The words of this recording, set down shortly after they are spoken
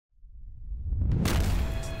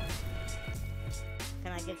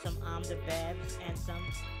I get some the bevs and some...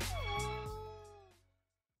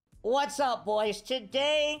 What's up, boys?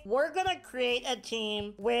 Today, we're gonna create a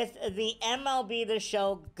team with the MLB The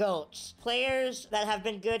Show GOATs. Players that have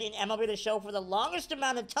been good in MLB The Show for the longest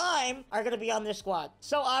amount of time are gonna be on this squad.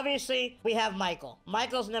 So, obviously, we have Michael.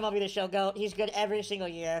 Michael's an MLB The Show GOAT. He's good every single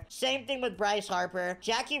year. Same thing with Bryce Harper.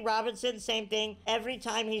 Jackie Robinson, same thing. Every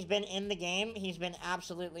time he's been in the game, he's been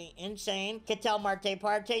absolutely insane. Ketel Marte,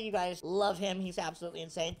 you guys love him. He's absolutely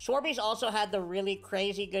insane. Schwarby's also had the really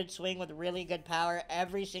crazy good swing with really good power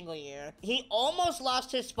every single year. He almost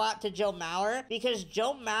lost his spot to Joe Mauer because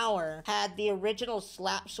Joe Mauer had the original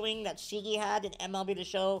slap swing that Siggy had in MLB The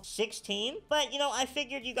Show 16. But, you know, I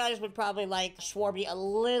figured you guys would probably like Schwarby a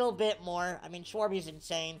little bit more. I mean, Schwarby's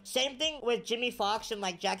insane. Same thing with Jimmy Fox and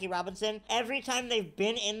like Jackie Robinson. Every time they've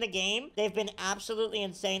been in the game, they've been absolutely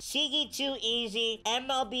insane. Siggy too easy.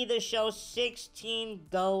 MLB The Show 16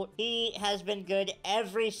 GOAT. He has been good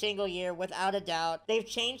every single year without a doubt. They've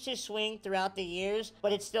changed his swing throughout the years,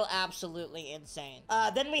 but it's still absolutely insane.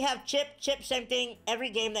 Then we have Chip. Chip, same thing. Every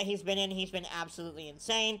game that he's been in, he's been absolutely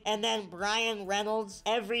insane. And then Brian Reynolds.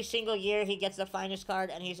 Every single year, he gets the finest card,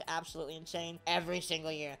 and he's absolutely insane every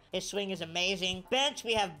single year. His swing is amazing. Bench,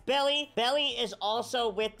 we have Belly. Belly is also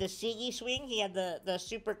with the Siggy swing. He had the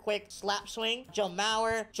super quick slap swing. Joe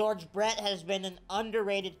Mauer. George Brett has been an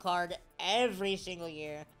underrated card every single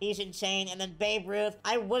year. He's insane. And then Babe Ruth.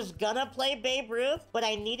 I was gonna play Babe Ruth, but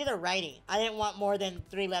I needed a righty. I didn't want more than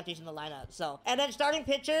 3 lefties in the lineup, so. And then starting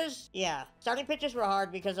pitchers, yeah. Starting pitchers were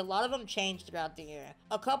hard because a lot of them changed throughout the year.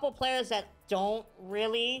 A couple players that don't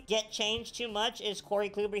really get changed too much is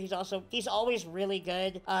Corey Kluber. He's always really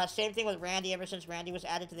good. Same thing with Randy ever since Randy was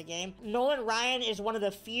added to the game. Nolan Ryan is one of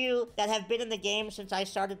the few that have been in the game since I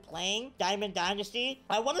started playing Diamond Dynasty.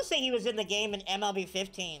 I want to say he was in the game in MLB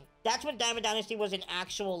 15. That's when Diamond Dynasty was in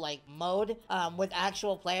actual, like, mode, with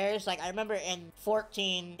actual players. Like, I remember in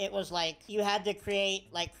 14, it was, like, you had to create,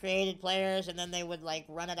 like, created players, and then they would, like,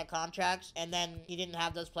 run out of contracts, and then you didn't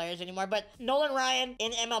have those players anymore. But Nolan Ryan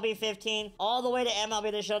in MLB 15, all the way to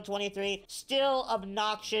MLB The Show 23, still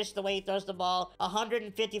obnoxious the way he throws the ball,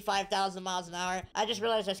 155,000 miles an hour. I just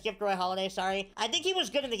realized I skipped Roy Halladay, sorry. I think he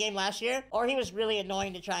was good in the game last year, or he was really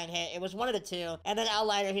annoying to try and hit. It was one of the two. And then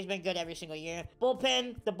Outlier, he's been good every single year.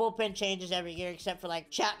 Bullpen, the bullpen changes every year except for like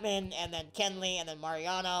Chapman and then Kenley and then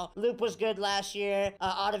Mariano. Loop was good last year.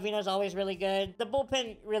 Ottavino's always really good. The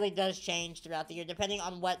bullpen really does change throughout the year depending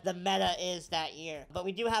on what the meta is that year. But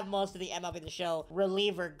we do have most of the MLB The Show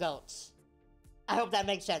reliever GOATs. I hope that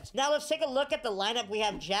makes sense. Now let's take a look at the lineup. We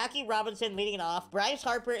have Jackie Robinson leading it off, Bryce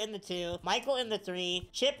Harper in the 2, Michael in the 3,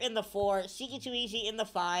 Chip in the 4, Siggy Too Easy in the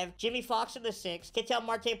 5, Jimmy Fox in the 6, Ketel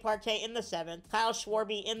Marte in the 7th, Kyle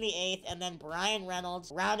Schwarby in the 8th, and then Brian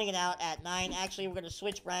Reynolds rounding it out at 9. Actually, we're going to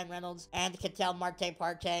switch Brian Reynolds and Ketel Marte.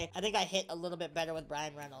 I think I hit a little bit better with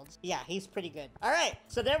Brian Reynolds. Yeah, he's pretty good. All right,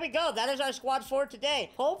 so there we go. That is our squad for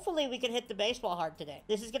today. Hopefully, we can hit the baseball hard today.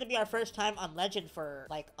 This is going to be our first time on Legend for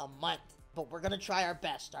like a month. But we're gonna try our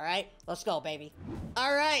best, all right? Let's go, baby.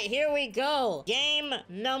 All right, here we go. Game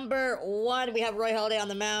number 1. We have Roy Halladay on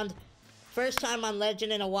the mound. First time on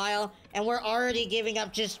Legend in a while, and we're already giving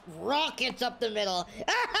up just rockets up the middle.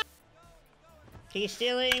 He's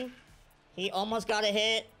stealing. He almost got a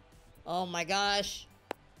hit. Oh my gosh.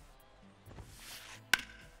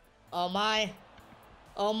 Oh my.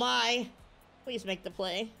 Oh my. Please make the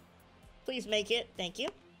play. Please make it. Thank you.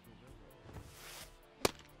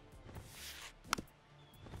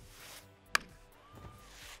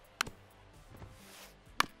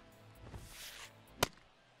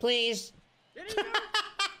 Please.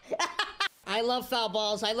 I love foul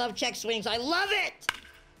balls. I love check swings. I love it!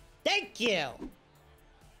 Thank you!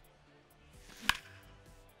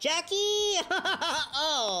 Jackie!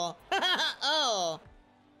 Oh. Oh.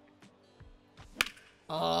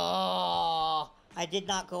 Oh. I did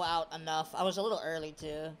not go out enough. I was a little early,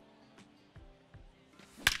 too.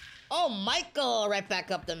 Oh, Michael! Right back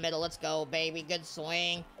up the middle. Let's go, baby. Good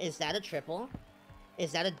swing. Is that a triple?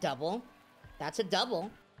 Is that a double? That's a double.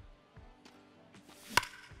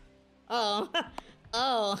 Oh.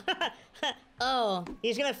 Oh. Oh.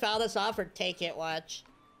 He's gonna foul this off or take it, watch.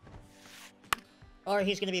 Or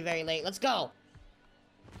he's gonna be very late. Let's go.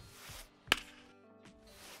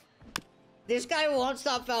 This guy won't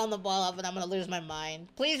stop fouling the ball up and I'm gonna lose my mind.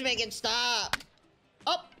 Please make it stop.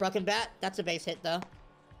 Oh, broken bat. That's a base hit, though.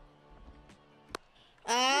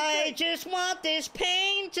 I just want this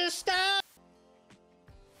pain to stop.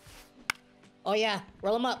 Oh, yeah.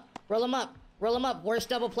 Roll him up. Roll him up. Roll him up. Worst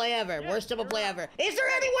double play ever. Worst double play ever. Is there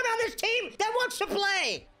anyone on this team that wants to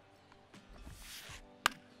play?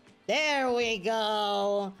 There we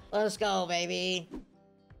go. Let's go, baby.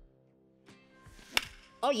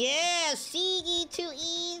 Oh yeah, Siggy, too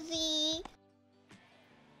easy.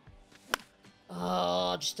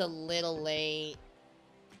 Oh, just a little late.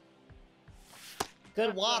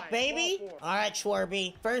 Good walk, baby. All right,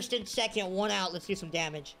 Schwarby. First and second, one out. Let's do some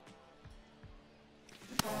damage.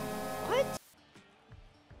 What?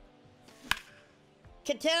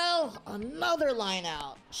 Cattell, another line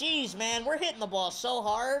out. Jeez, man, we're hitting the ball so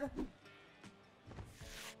hard.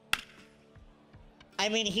 I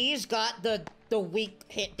mean, he's got the weak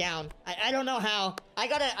hit down. I don't know how. I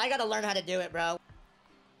gotta learn how to do it, bro.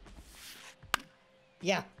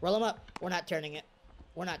 Yeah, roll him up. We're not turning it.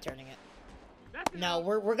 We're not turning it. No,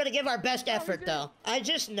 we're gonna give our best effort, though. I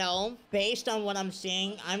just know, based on what I'm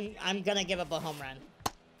seeing, I'm gonna give up a home run.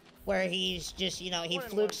 Where he's just, you know, he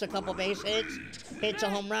flukes a couple base hits, hits a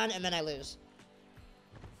home run, and then I lose.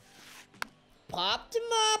 Popped him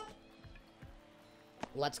up.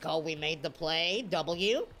 Let's go. We made the play.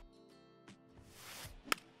 W.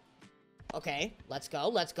 Okay, let's go,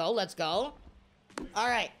 let's go, let's go. All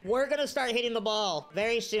right, we're gonna start hitting the ball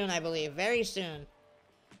very soon, I believe. Very soon.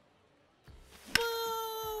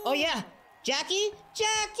 Oh, yeah. Jackie?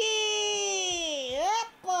 Jackie!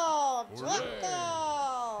 Apple!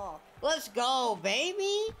 Taco! Let's go,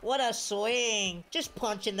 baby! What a swing. Just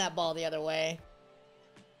punching that ball the other way.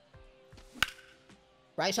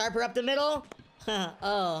 Bryce Harper up the middle.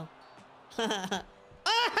 Oh. Aha!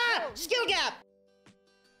 Skill gap!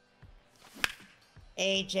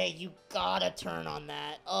 AJ, you gotta turn on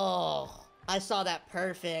that. Oh, I saw that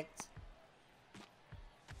perfect.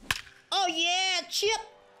 Oh, yeah! Chip!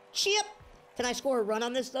 Chip! Can I score a run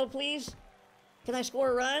on this, though, please? Can I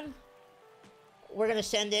score a run? We're gonna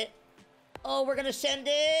send it. Oh, we're gonna send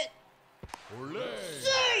it!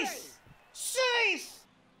 Safe! Safe!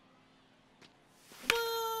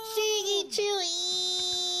 Siggy too.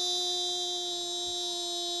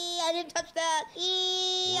 I didn't touch that.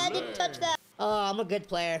 I didn't touch that. Oh, I'm a good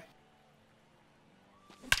player.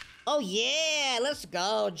 Oh, yeah! Let's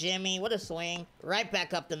go, Jimmy. What a swing. Right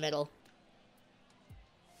back up the middle.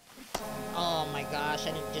 Oh, my gosh.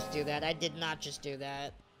 I didn't just do that. I did not just do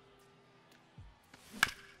that.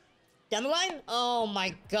 Down the line? Oh,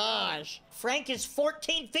 my gosh. Frank is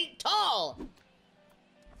 14 feet tall.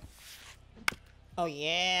 Oh,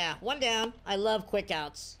 yeah. One down. I love quick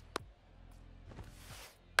outs.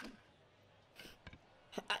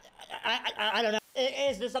 I don't know.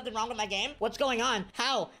 Is there something wrong with my game? What's going on?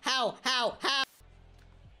 How?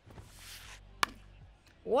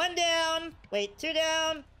 One down. Wait, two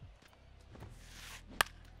down.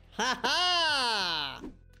 Ha-ha!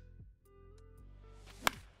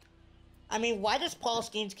 I mean, why does Paul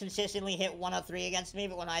Skeens consistently hit 103 against me,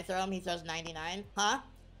 but when I throw him, he throws 99? Huh?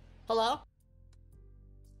 Hello?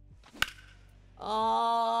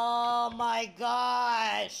 Oh my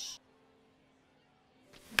gosh!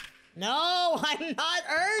 No, I'm not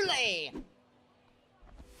early!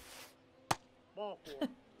 Ball four.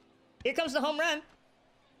 Here comes the home run.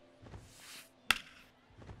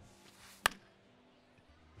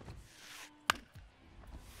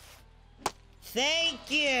 Thank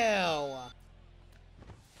you!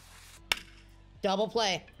 Double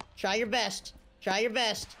play. Try your best. Try your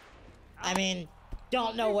best. I mean,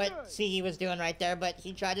 don't know what Siggy was doing right there, but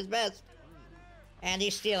he tried his best. And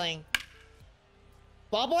he's stealing.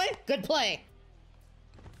 Ball boy, good play.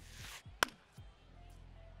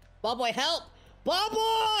 Ball boy, help! Ball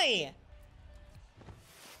boy!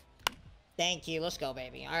 Thank you. Let's go,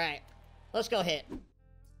 baby. All right. Let's go hit.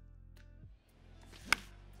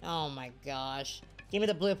 Oh my gosh. Give me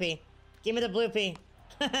the bloopy. Give me the bloopy.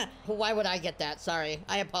 Why would I get that? Sorry.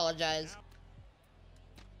 I apologize.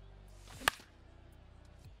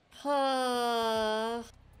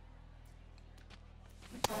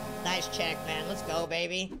 Nice check, man. Let's go,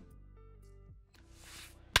 baby.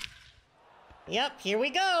 Yep, here we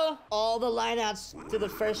go. All the lineouts through the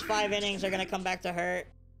first 5 innings are gonna come back to hurt.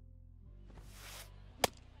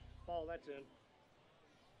 Ball, that's in.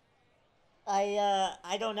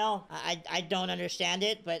 I don't know. I don't understand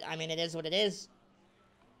it, but I mean, it is what it is.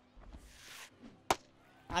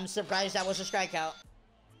 I'm surprised that was a strikeout.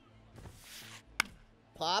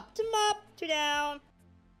 Popped him up, 2 down.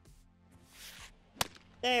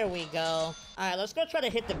 There we go. All right, let's go try to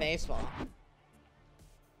hit the baseball.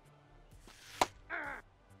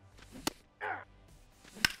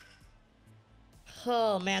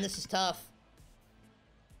 Oh man, this is tough.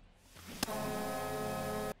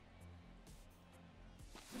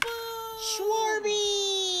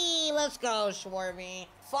 Schwarby! Let's go, Schwarby.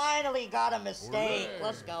 Finally got a mistake. Hooray.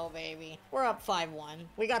 Let's go, baby. We're up 5-1.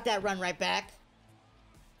 We got that run right back.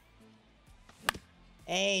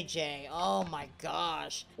 AJ, oh my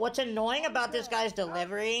gosh. What's annoying about this guy's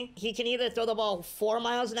delivery, he can either throw the ball 4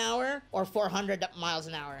 miles an hour or 400 miles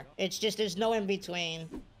an hour. It's just, there's no in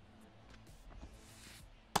between.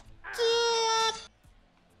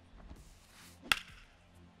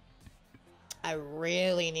 I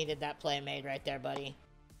really needed that play made right there, buddy.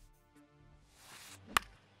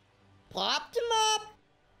 Popped him up.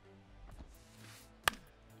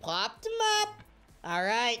 Popped him up. All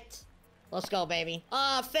right. Let's go, baby.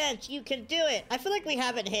 Aw, Finch, you can do it. I feel like we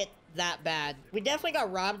haven't hit that bad. We definitely got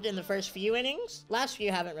robbed in the first few innings. Last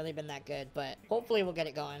few haven't really been that good, but hopefully we'll get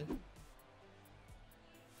it going.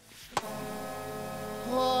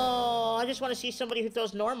 Oh, I just want to see somebody who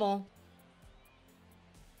throws normal.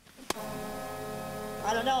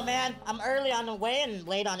 I don't know, man. I'm early on the way and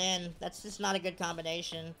late on in. That's just not a good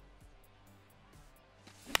combination.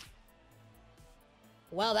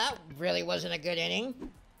 Well, that really wasn't a good inning.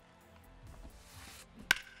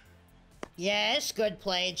 Yes, good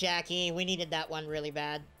play, Jackie. We needed that one really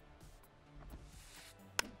bad.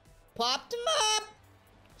 Popped him up.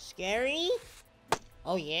 Scary.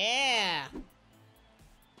 Oh, yeah.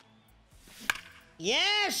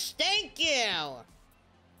 Yes, thank you.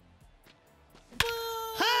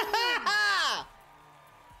 Ha ha ha!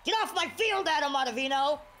 Get off my field, Adam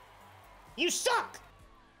Ottavino. You suck.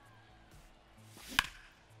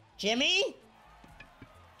 Jimmy?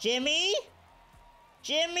 Jimmy?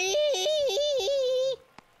 Jimmy!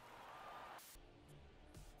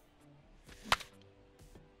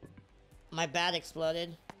 My bat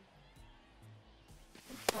exploded.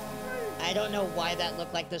 I don't know why that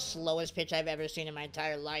looked like the slowest pitch I've ever seen in my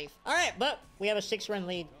entire life. All right, but we have a 6-run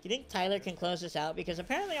lead. Do you think Tyler can close this out? Because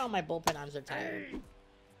apparently all my bullpen arms are tired.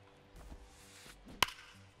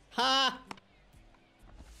 Ha!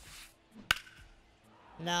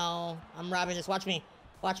 No, I'm robbing this. Watch me.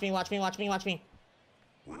 Watch me, watch me, watch me, watch me.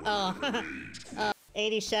 Oh,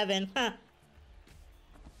 87. Huh.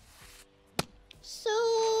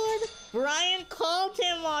 Sword. Brian called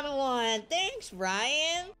him on one. Thanks,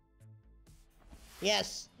 Brian.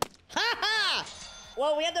 Yes. Ha ha!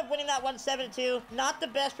 Well, we ended up winning that 1-7-2. Not the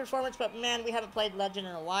best performance, but man, we haven't played Legend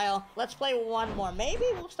in a while. Let's play one more. Maybe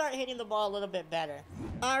we'll start hitting the ball a little bit better.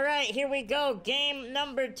 All right, here we go. Game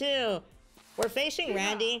number 2. We're facing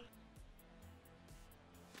Randy.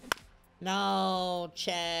 No,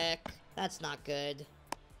 check. That's not good.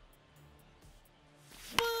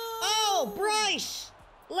 Oh, Bryce!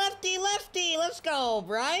 Lefty, lefty. Let's go,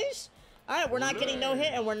 Bryce. All right, we're not getting no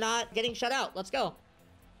hit and we're not getting shut out. Let's go.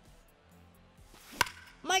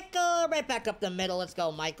 Michael, right back up the middle. Let's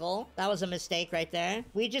go, Michael. That was a mistake right there.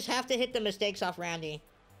 We just have to hit the mistakes off Randy.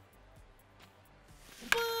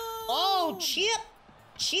 Oh, chip!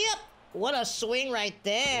 Chip! What a swing right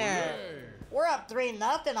there. We're up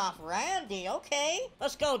 3-0 off Randy. Okay.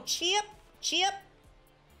 Let's go, chip! Chip!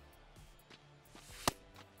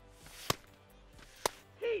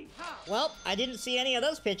 Well, I didn't see any of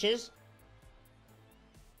those pitches.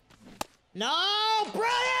 No,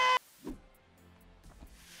 Brian!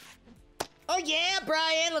 Oh yeah,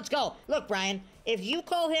 Brian, let's go. Look, Brian, if you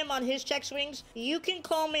call him on his check swings, you can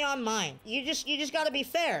call me on mine. You just gotta be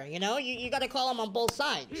fair, you know? You gotta call him on both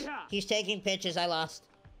sides. Yeah. He's taking pitches, I lost.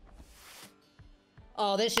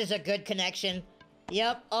 Oh, this is a good connection.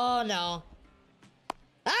 Yep, oh no.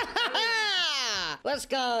 Let's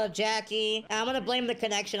go, Jackie. I'm gonna blame the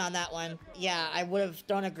connection on that one. Yeah, I would have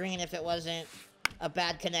thrown a green if it wasn't a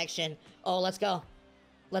bad connection. Oh, let's go.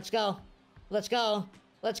 Let's go. Let's go.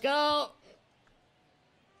 Let's go.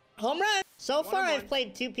 Home run. So far, I've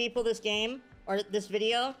played 2 people this game, or this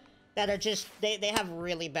video, that are just, they have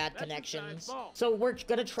really bad connections. So we're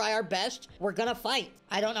gonna try our best. We're gonna fight.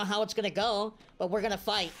 I don't know how it's gonna go, but we're gonna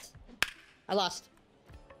fight. I lost.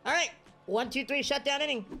 All right. 1, 2, 3, shutdown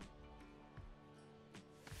inning.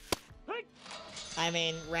 I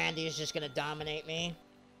mean, Randy's just gonna dominate me.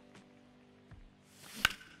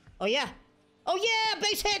 Oh, yeah. Oh, yeah,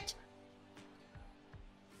 base hit!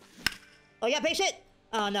 Oh, yeah, base hit!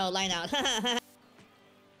 Oh, no, line out.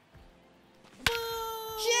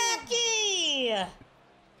 Jackie!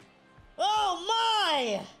 Oh,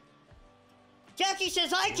 my! Jackie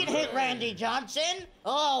says I can hit Randy Johnson.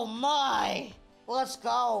 Oh, my. Let's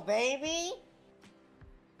go, baby.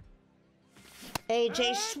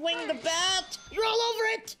 AJ, swing the bat. You're all over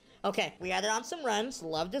it. Okay, we added on some runs.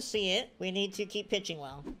 Love to see it. We need to keep pitching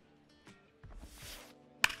well.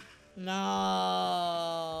 No.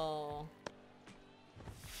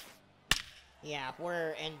 Yeah,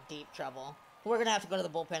 we're in deep trouble. We're gonna have to go to the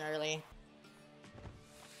bullpen early.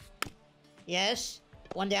 Yes.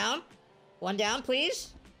 One down. One down,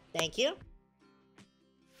 please. Thank you.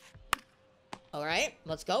 All right,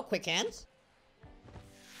 let's go. Quick hands.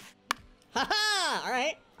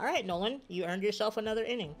 Ha-ha! All right, Nolan. You earned yourself another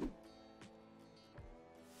inning.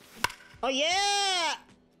 Oh, yeah!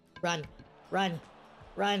 Run, run,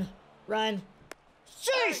 run, run.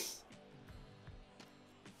 Jeez!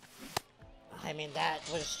 I mean, that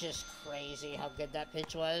was just crazy how good that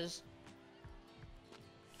pitch was.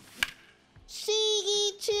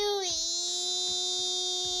 Siggy to E.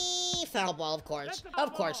 Foul ball, of course.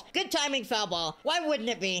 Of course. Good timing, foul ball. Why wouldn't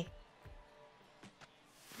it be?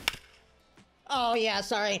 Oh, yeah,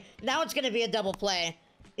 sorry. Now it's going to be a double play.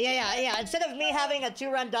 Yeah. Instead of me having a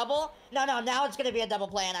 2-run double, no, now it's going to be a double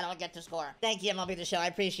play and I don't get to score. Thank you, MLB The Show. I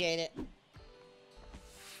appreciate it.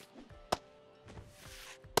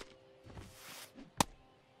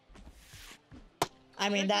 I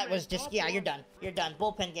mean, that was just... Yeah, you're done. You're done.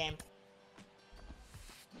 Bullpen game.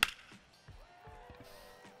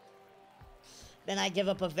 Then I give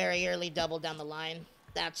up a very early double down the line.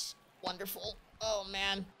 That's wonderful. Oh,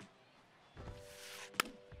 man.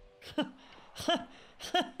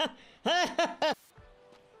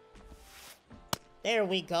 There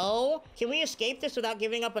we go. Can we escape this without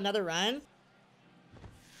giving up another run?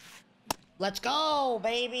 Let's go,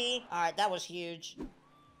 baby. All right, that was huge.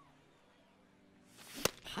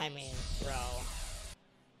 I mean, bro.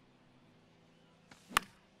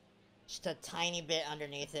 Just a tiny bit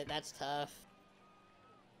underneath it. That's tough.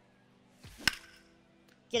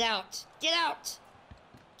 Get out. Get out.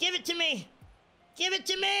 Give it to me. Give it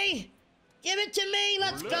to me. Give it to me.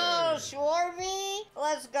 Let's go, Schwarby.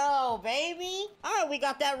 Let's go, baby. All right, we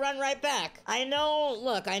got that run right back. I know,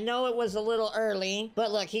 look, I know it was a little early,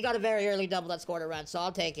 but look, he got a very early double that scored a run, so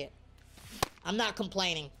I'll take it. I'm not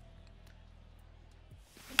complaining.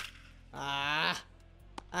 All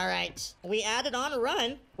right. We added on a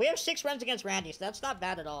run. We have 6 runs against Randy, so that's not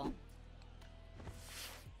bad at all.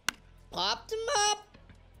 Popped him up.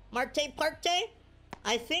 Marte Parte.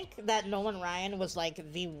 I think that Nolan Ryan was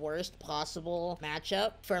like the worst possible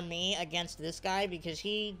matchup for me against this guy because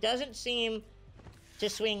he doesn't seem to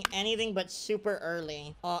swing anything but super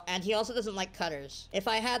early. And he also doesn't like cutters. If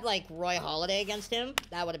I had like Roy Halladay against him,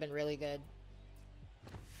 that would have been really good.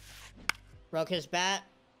 Broke his bat.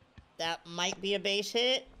 That might be a base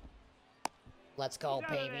hit. Let's go,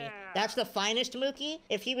 baby. That's the finest Mookie.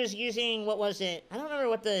 If he was using, what was it? I don't remember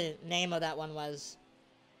what the name of that one was.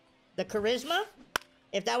 The Charisma?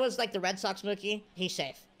 If that was like the Red Sox Mookie, he's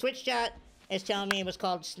safe. Twitch chat is telling me it was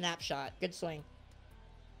called Snapshot. Good swing.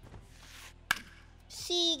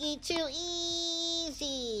 Siggy too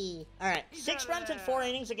easy. All right, 6 runs in 4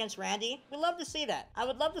 innings against Randy. We love to see that. I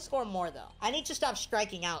would love to score more though. I need to stop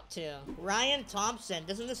striking out too. Ryan Thompson,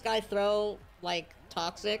 doesn't this guy throw like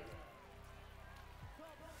toxic?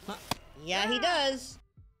 Huh. Yeah, he does.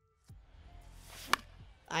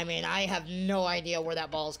 I mean, I have no idea where that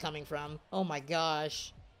ball is coming from. Oh my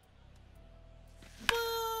gosh.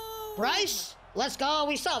 Bryce, let's go.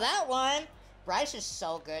 We saw that one. Bryce is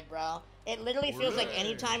so good, bro. It literally feels like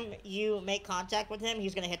anytime you make contact with him,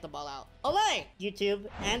 he's going to hit the ball out. Olay! YouTube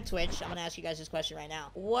and Twitch, I'm going to ask you guys this question right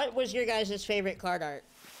now. What was your guys' favorite card art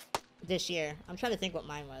this year? I'm trying to think what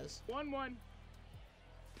mine was. 1-1.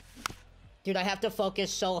 Dude, I have to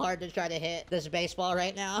focus so hard to try to hit this baseball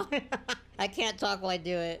right now. I can't talk while I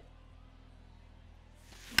do it.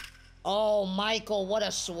 Oh, Michael, what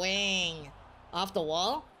a swing. Off the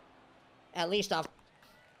wall? At least off.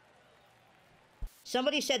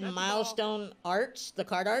 Somebody said that's milestone arts, the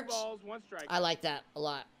card arts. 2 balls, 1 strike. I like that a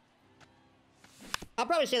lot. I'll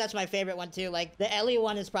probably say that's my favorite one too. Like, the Ellie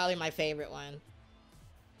one is probably my favorite one.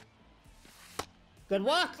 Good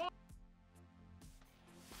walk.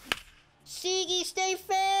 Siggy, stay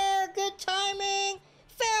fair. Good timing.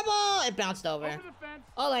 Fair ball. It bounced over.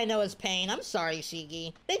 All I know is pain. I'm sorry,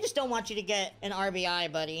 Siggy. They just don't want you to get an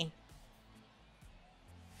RBI, buddy.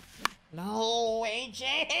 No,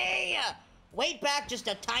 AJ. Wait back just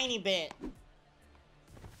a tiny bit.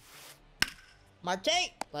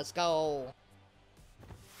 Marte, let's go.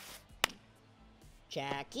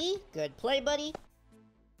 Jackie, good play, buddy.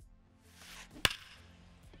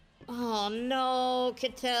 Oh, no,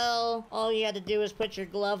 Cattell. All you had to do was put your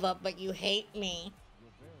glove up, but you hate me.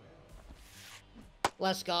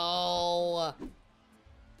 Let's go.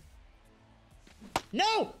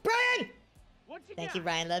 No! Brian! Thank you,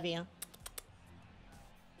 Brian. Love you.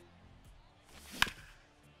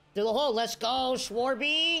 Through the hole. Let's go,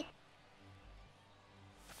 Schwarby.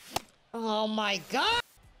 Oh, my God.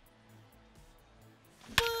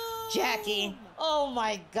 Jackie. Oh,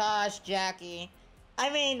 my gosh, Jackie. I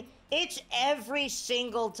mean, it's every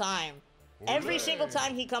single time. Every single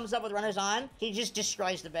time he comes up with runners on, he just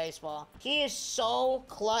destroys the baseball. He is so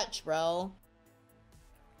clutch, bro.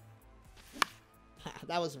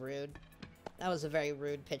 That was rude. That was a very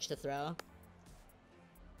rude pitch to throw.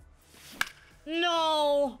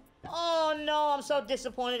 No! Oh no, I'm so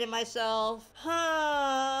disappointed in myself.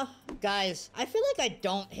 Huh. Guys, I feel like I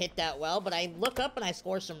don't hit that well, but I look up and I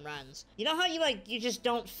score some runs. You know how you just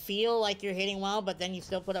don't feel like you're hitting well, but then you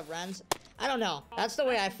still put up runs? I don't know. That's the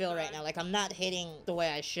way I feel right now. Like, I'm not hitting the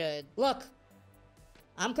way I should. Look,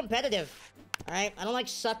 I'm competitive. All right? I don't like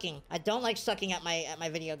sucking. I don't like sucking at my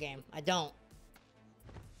video game. I don't.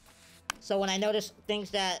 So when I notice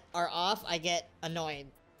things that are off, I get annoyed.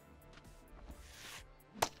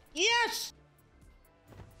 Yes!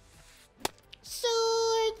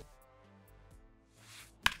 Sword!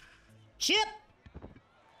 Chip!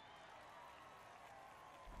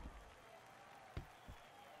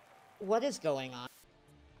 What is going on?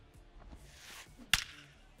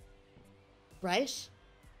 Bryce?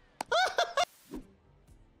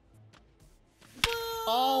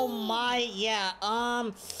 Oh my, yeah,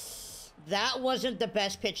 that wasn't the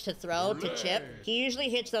best pitch to throw to Chip. He usually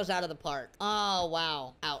hits those out of the park. Oh,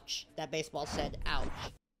 wow. Ouch. That baseball said ouch.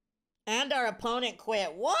 And our opponent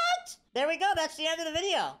quit. What? There we go. That's the end of the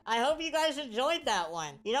video. I hope you guys enjoyed that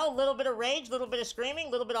one. You know, a little bit of rage, a little bit of screaming, a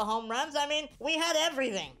little bit of home runs. I mean, we had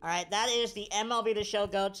everything. All right, that is the MLB The Show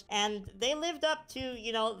GOATs. And they lived up to,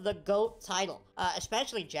 you know, the GOAT title.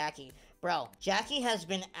 Especially Jackie. Bro, Jackie has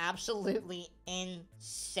been absolutely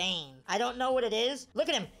insane. I don't know what it is. Look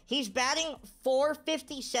at him. He's batting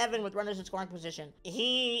 .457 with runners in scoring position.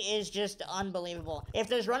 He is just unbelievable. If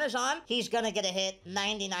there's runners on, he's gonna get a hit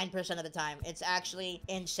 99% of the time. It's actually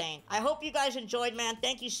insane. I hope you guys enjoyed, man.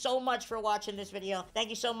 Thank you so much for watching this video.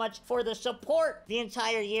 Thank you so much for the support the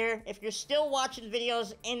entire year. If you're still watching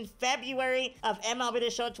videos in February of MLB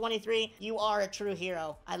The Show 23, you are a true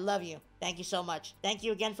hero. I love you. Thank you so much. Thank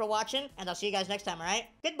you again for watching, and I'll see you guys next time, all right?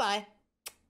 Goodbye.